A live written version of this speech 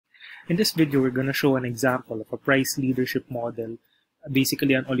In this video, we're going to show an example of a price leadership model,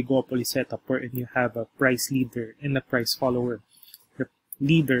 basically an oligopoly setup wherein you have a price leader and a price follower. The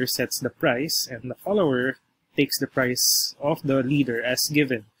leader sets the price and the follower takes the price of the leader as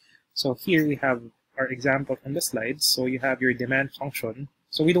given. So here we have our example from the slides. So you have your demand function.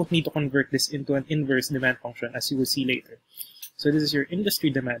 So we don't need to convert this into an inverse demand function, as you will see later. So this is your industry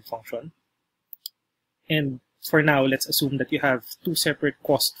demand function. And for now, let's assume that you have two separate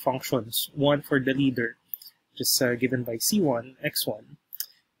cost functions, one for the leader, just given by C1, X1,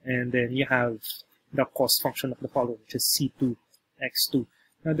 and then you have the cost function of the follower, which is C2, X2.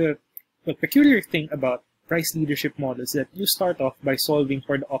 Now, the peculiar thing about price leadership models is that you start off by solving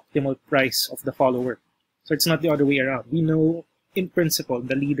for the optimal price of the follower. So it's not the other way around. We know, in principle,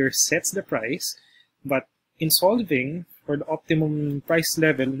 the leader sets the price, but in solving for the optimum price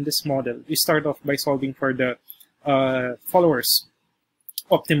level in this model, we start off by solving for the followers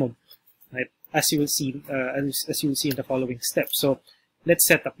optimum, right? As you will see, as you will see in the following steps. So let's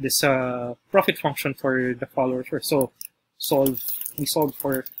set up this profit function for the follower first. So we solve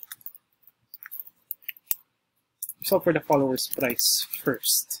for the follower's price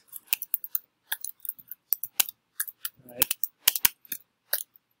first.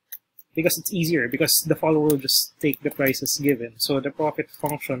 Because it's easier, because the follower will just take the price as given. So the profit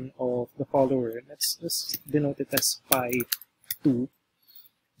function of the follower, let's just denote it as pi 2.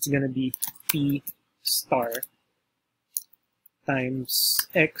 It's going to be P star times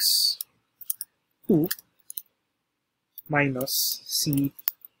X2 minus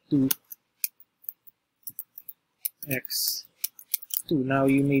C2 X2. Now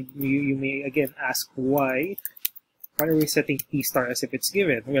you may again ask why are we setting P star as if it's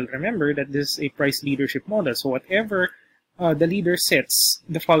given? Well, remember that this is a price leadership model. So whatever the leader sets,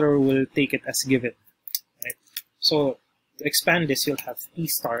 the follower will take it as given. Right? So to expand this, you'll have P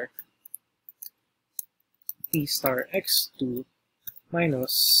star X2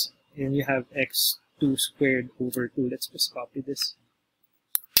 minus, and you have X2 squared over 2. Let's just copy this.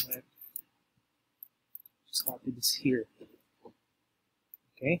 Right? Just copy this here.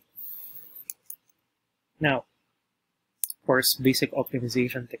 Okay. Now, of course, basic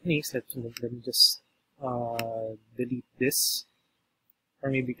optimization techniques. Let me just delete this,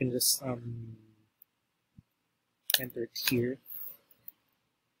 or maybe you can just enter it here.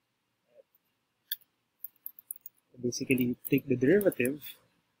 Basically, you take the derivative,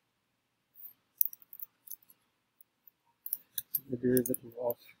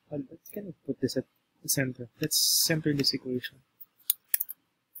 of. Well, let's kind of put this at the center. Let's center this equation.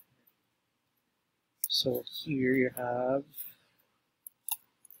 So here you have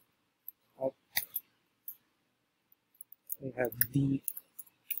d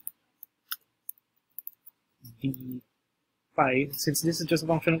pi. Since this is just a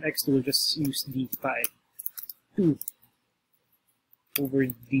function of x2, we'll just use d pi 2 over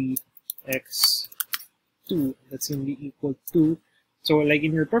dx2. That's going to be equal to, so like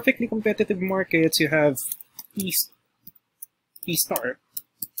in your perfectly competitive markets, you have P star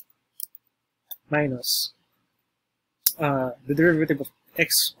minus the derivative of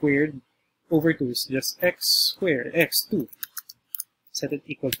x squared over 2 is just x squared, x2. Set it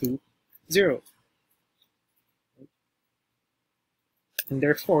equal to 0. And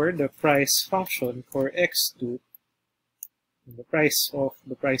therefore, the price function for x2, the price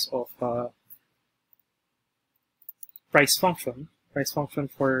function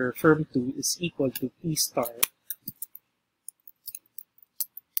for firm 2 is equal to P star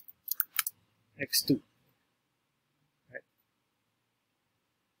X2. Right.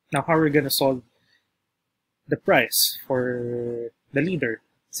 Now, how are we going to solve the price for the leader?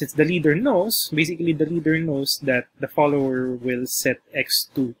 Since the leader knows, basically the leader knows that the follower will set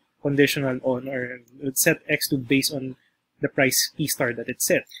X2 conditional on, or will set X2 based on the price P star that it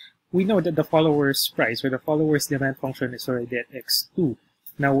set. We know that the follower's price, or the follower's demand function, is already at X2.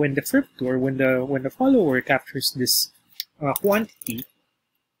 Now, when the firm 2, or when the follower captures this quantity,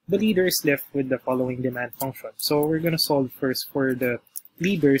 the leader is left with the following demand function. So we're going to solve first for the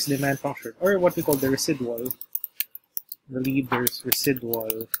leader's demand function, or what we call the residual, the leader's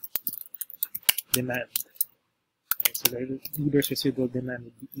residual demand. Okay, so the leader's residual demand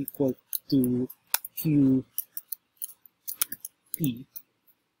would be equal to QP.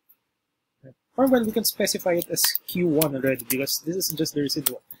 Or well, we can specify it as Q1 already, because this is just the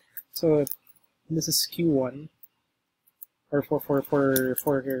residual. So this is Q1. Or for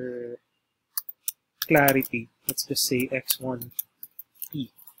clarity, let's just say X1P.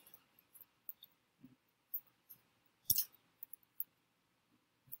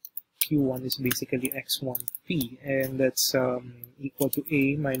 Q1 is basically X1P, and that's equal to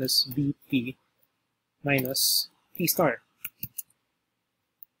A minus BP minus P star.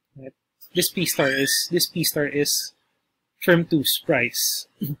 Right? This P star is term 2's price.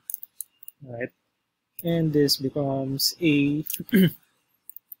 Right? And this becomes A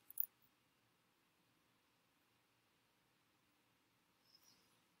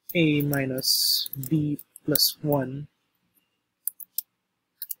A minus B plus 1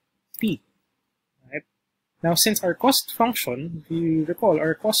 P. Right? Now, since our cost function, if you recall,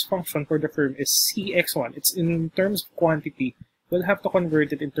 our cost function for the firm is CX1. It's in terms of quantity. We'll have to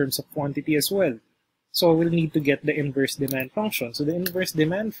convert it in terms of quantity as well. So we'll need to get the inverse demand function. So the inverse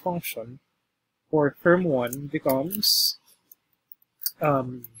demand function for firm 1 becomes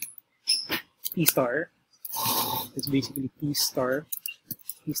P star. It's basically P star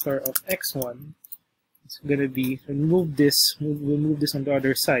of X1. It's gonna be, we'll move this on the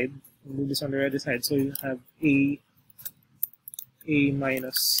other side. So you have A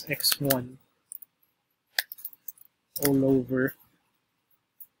minus X1 all over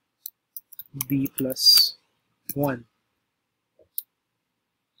B plus 1.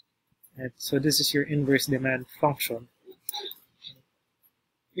 And so this is your inverse demand function.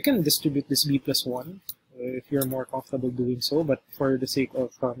 You can distribute this B plus 1 if you're more comfortable doing so, but for the sake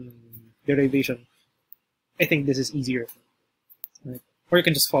of derivation, I think this is easier. Right? Or you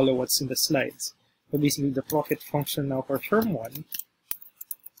can just follow what's in the slides. So basically the profit function now for firm 1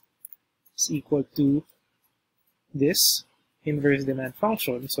 is equal to this inverse demand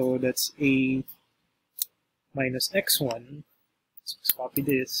function. So that's A minus X1. So let's copy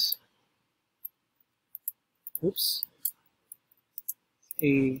this. Oops.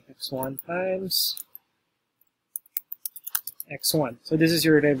 A X1 times X1. So this is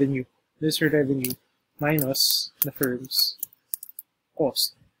your revenue. This is your revenue minus the firm's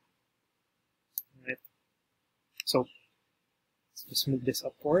cost. Right. So let's just move this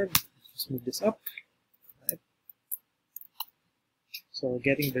upward. Just move this up. Right. So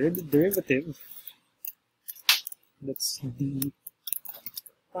getting the derivative, that's d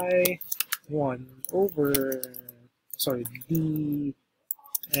pi 1 over, sorry, dx1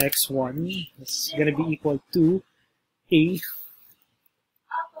 is going to be equal to a,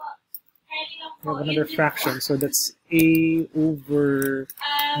 we have another fraction, so that's a over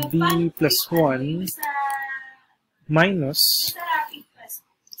b plus 1 minus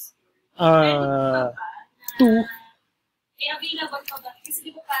 2,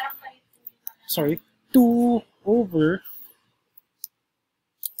 sorry, 2 over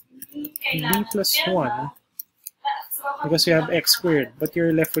b plus 1, because you have x squared, but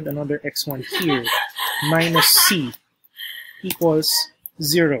you're left with another x1 here, minus c equals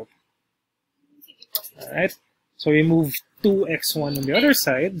 0. Alright, so we move 2x1 on the other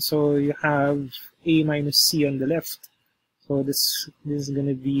side, so you have a minus c on the left. So this is going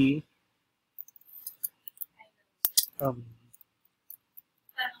to be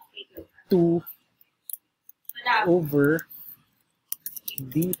two over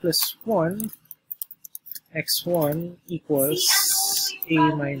b plus 1 x1 equals a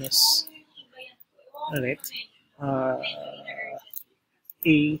minus, alright,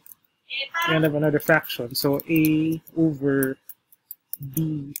 a, and have another fraction, so a over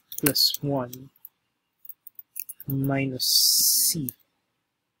b plus 1 minus c.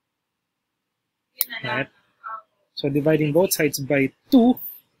 Right? So dividing both sides by 2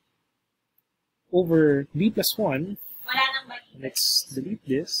 over b plus 1, let's delete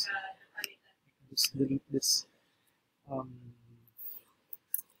this. Let's delete this. I'll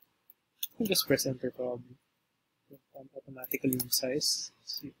just press enter probably. It'll automatically resize.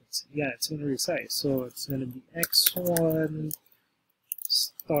 Yeah, it's going to resize. So it's going to be x1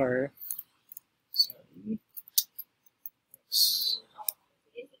 star. Sorry.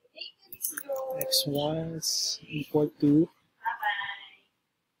 X1 is equal to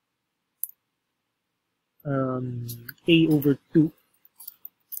a over 2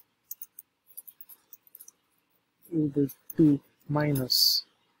 minus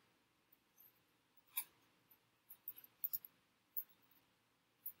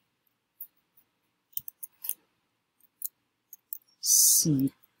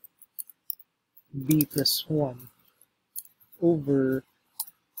c b plus 1 over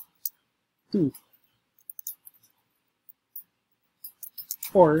 2,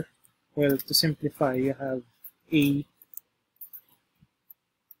 or, well, to simplify, you have a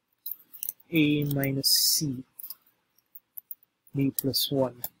minus c b plus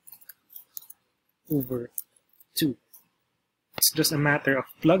 1 over 2. It's just a matter of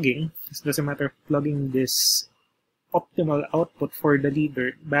plugging. It's just a matter of plugging this optimal output for the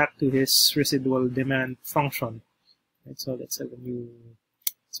leader back to his residual demand function. Right, so let's have a new,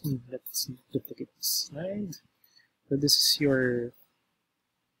 let's duplicate this slide. So this is your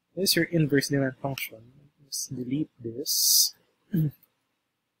inverse demand function. Let's delete this.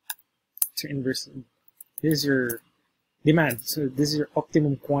 It's your inverse. This is your demand. So this is your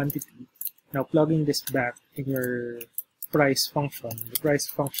optimum quantity. Now plugging this back in your price function. The price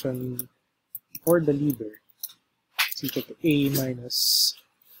function for the leader is equal to A minus,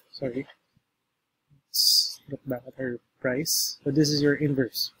 sorry, let's look back at our price. So this is your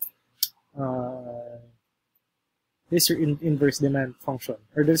inverse. This is your inverse demand function,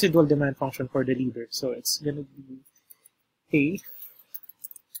 or the residual demand function for the leader. So it's going to be A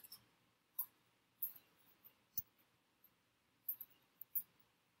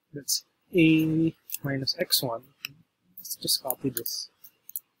that's A minus x1. Let's just copy this.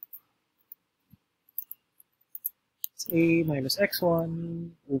 It's A minus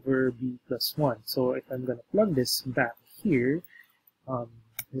x1 over B plus 1. So if I'm going to plug this back here,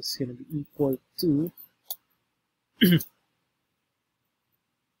 it's going to be equal to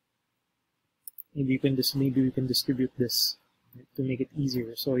maybe we can distribute this, right, to make it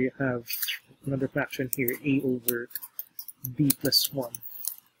easier. So you have another fraction here, A over B plus 1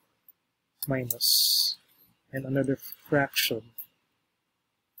 minus, and another fraction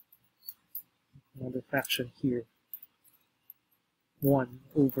here, 1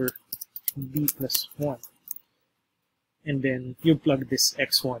 over B plus 1. And then you plug this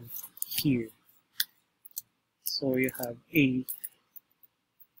x1 here. So you have A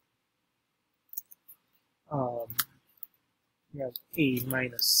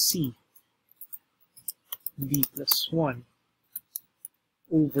minus C B plus 1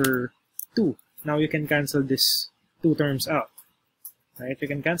 over 2. Now you can cancel this two terms out. Right? You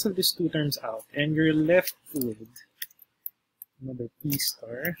can cancel these two terms out, and you're left with another P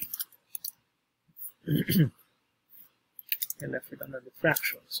star. You're left with another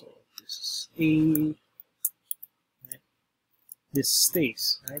fraction. So this is A. Right? This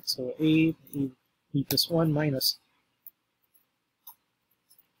stays, right? So A B plus 1 minus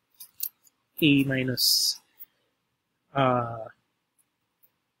A minus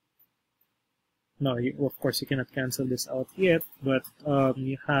no, of course you cannot cancel this out yet, but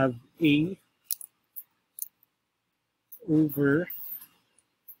you have A over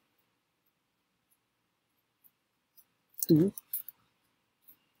 2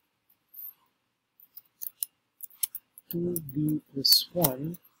 2B plus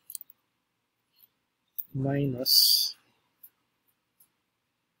 1 minus,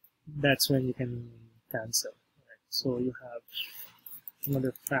 that's when you can cancel. Right? So you have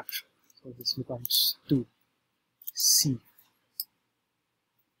another fraction. So this becomes 2C.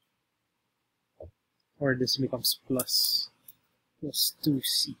 Or this becomes plus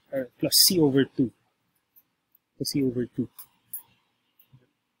 2C, or plus C over 2. Plus C over 2.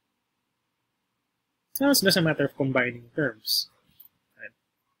 So it's just a matter of combining terms. Right?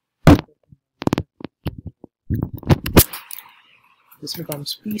 This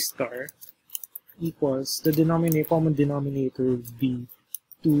becomes P star equals the common denominator would be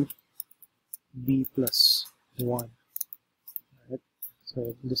 2B plus 1. Right?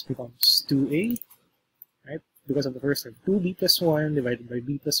 So this becomes 2A, right? Because of the first term, 2B plus 1 divided by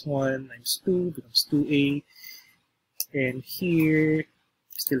B plus 1 times 2 becomes 2A. And here we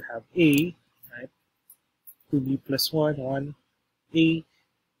still have A, right? 2B plus 1, 1A.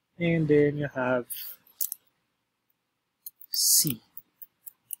 And then you have C,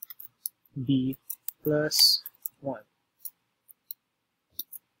 B plus 1.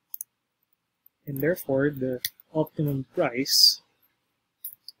 And therefore, the optimum price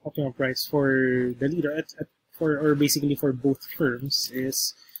for the leader or basically for both firms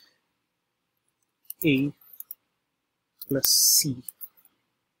is A plus C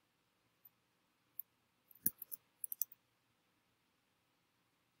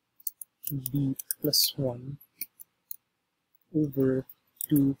B plus 1 over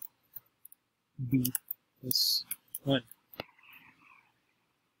 2B plus 1.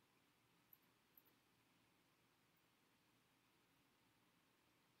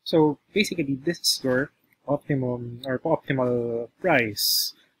 So basically, this is your optimum or optimal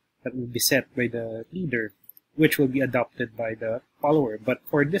price that will be set by the leader, which will be adopted by the follower. But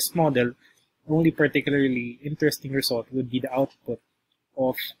for this model, only particularly interesting result would be the output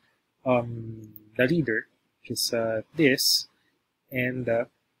of the leader, which is this, and the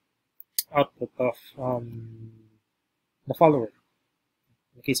output of the follower.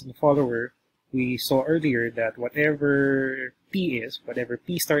 In the case of the follower, we saw earlier that whatever P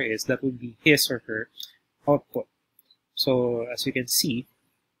star is, that would be his or her output. So as you can see,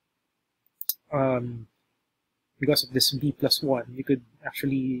 because of this b plus 1, you could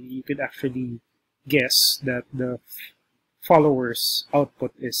actually guess that the follower's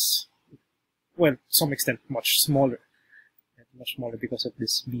output is, well, to some extent much smaller because of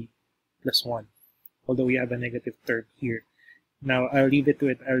this b plus 1, although we have a negative term here. Now I'll leave it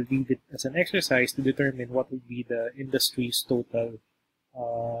as an exercise to determine what would be the industry's total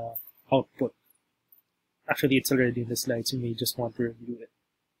output. Actually, it's already in the slides. You may just want to review it.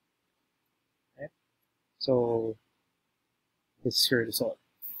 Okay? So this is your result.